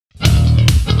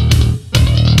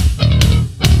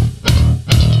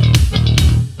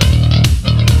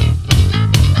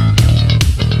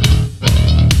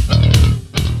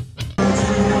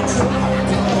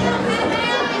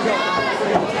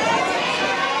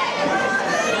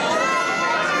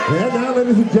And now,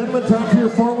 ladies and gentlemen, time for your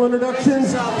formal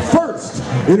introductions. First,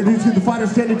 introducing the fighter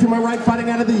standing to my right, fighting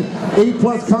out of the A+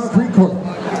 concrete court.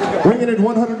 Weighing in at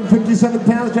 157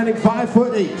 pounds, standing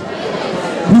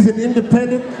 5'8". He's an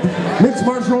independent mixed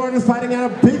martial artist fighting out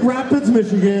of Big Rapids,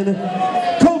 Michigan.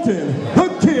 Colten, the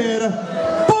Kid,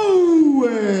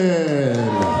 Bowen.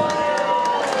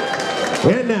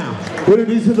 And now,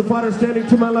 introducing the fighter standing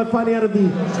to my left, fighting out of the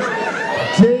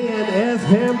JNS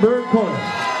Hamburg corner.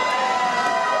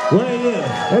 Weighing in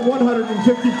at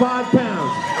 155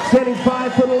 pounds, standing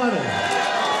 5'11".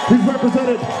 He's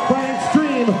represented by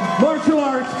Extreme Martial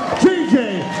Arts,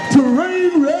 JJ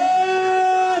Terrain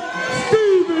Red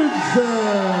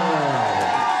Stephenson.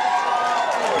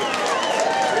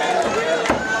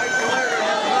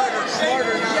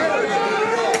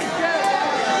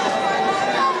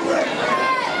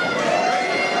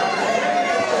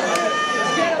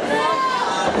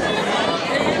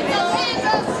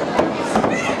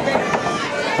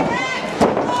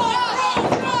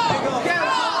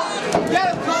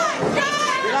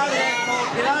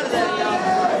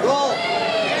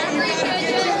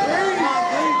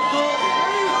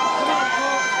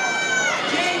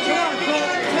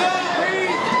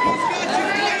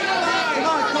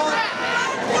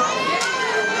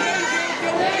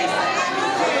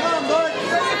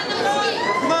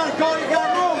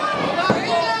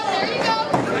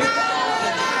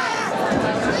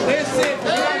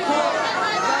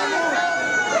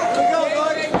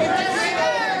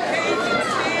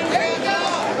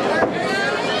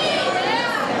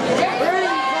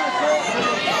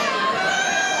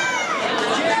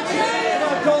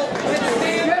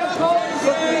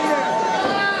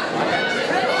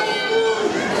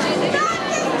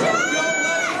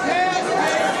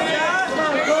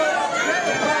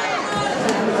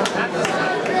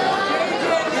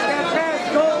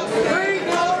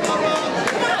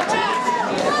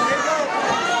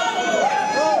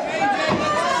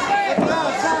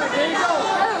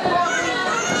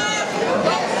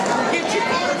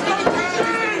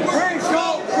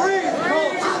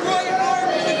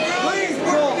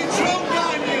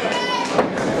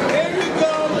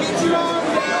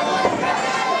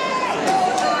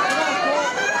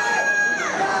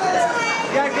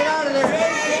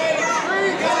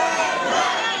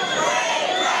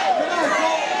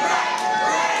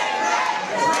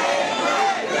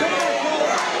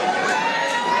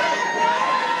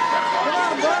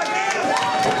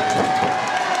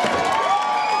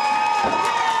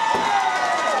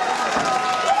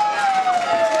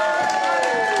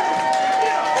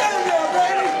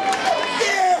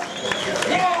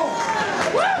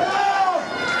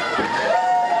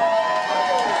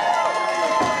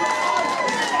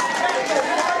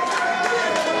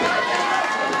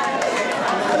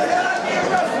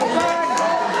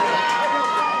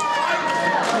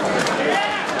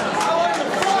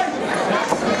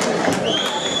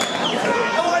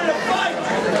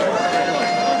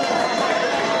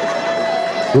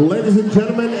 Ladies and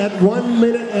gentlemen, at 1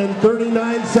 minute and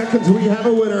 39 seconds, we have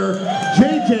a winner,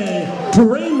 JJ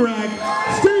Terrainwreck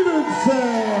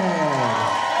Stephenson.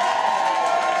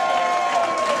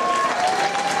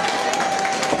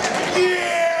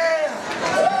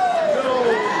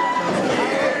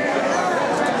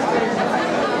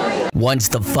 Once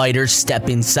the fighters step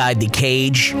inside the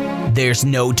cage, there's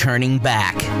no turning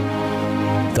back.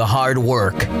 The hard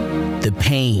work, the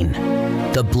pain,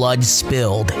 the blood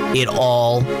spilled, it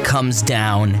all comes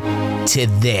down to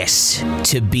this,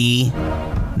 to be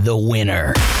the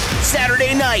winner.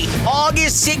 Saturday night,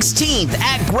 August 16th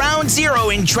at Ground Zero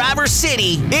in Traverse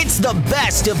City, it's the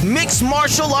best of mixed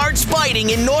martial arts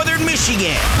fighting in Northern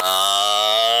Michigan.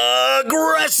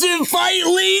 Aggressive Fight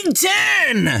League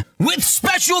 10 with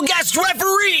special guest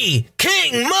referee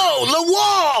King Mo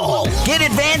Lawal. Get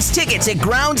advance tickets at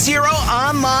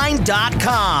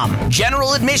groundzeroonline.com.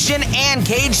 General admission and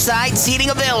cage side seating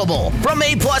available from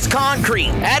A+ Concrete,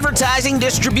 Advertising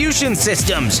Distribution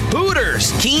Systems,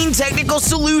 Hooters, Keen Technical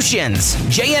Solutions,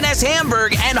 JNS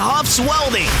Hamburg, and Huff's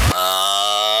Welding.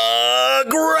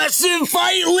 Aggressive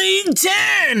Fight League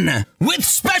 10 with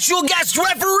special guest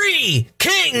referee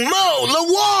King Mo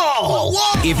Lawal.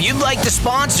 If you'd like to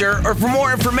sponsor or for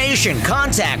more information,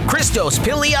 contact Christos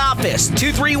Piliopoulos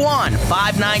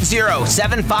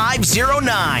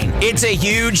 231-590-7509. It's a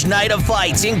huge night of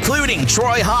fights, including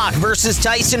Troy Hawk versus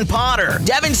Tyson Potter,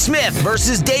 Devin Smith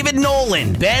versus David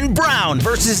Nolan, Ben Brown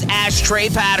versus Ashtray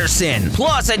Patterson,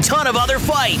 plus a ton of other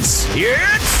fights.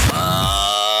 It's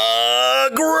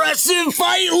Aggressive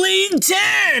Fight League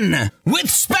 10 with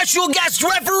special guest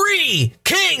referee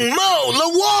King Mo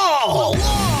Lawal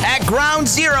at Ground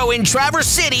Zero in Traverse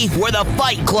City, where the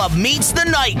Fight Club meets the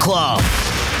nightclub.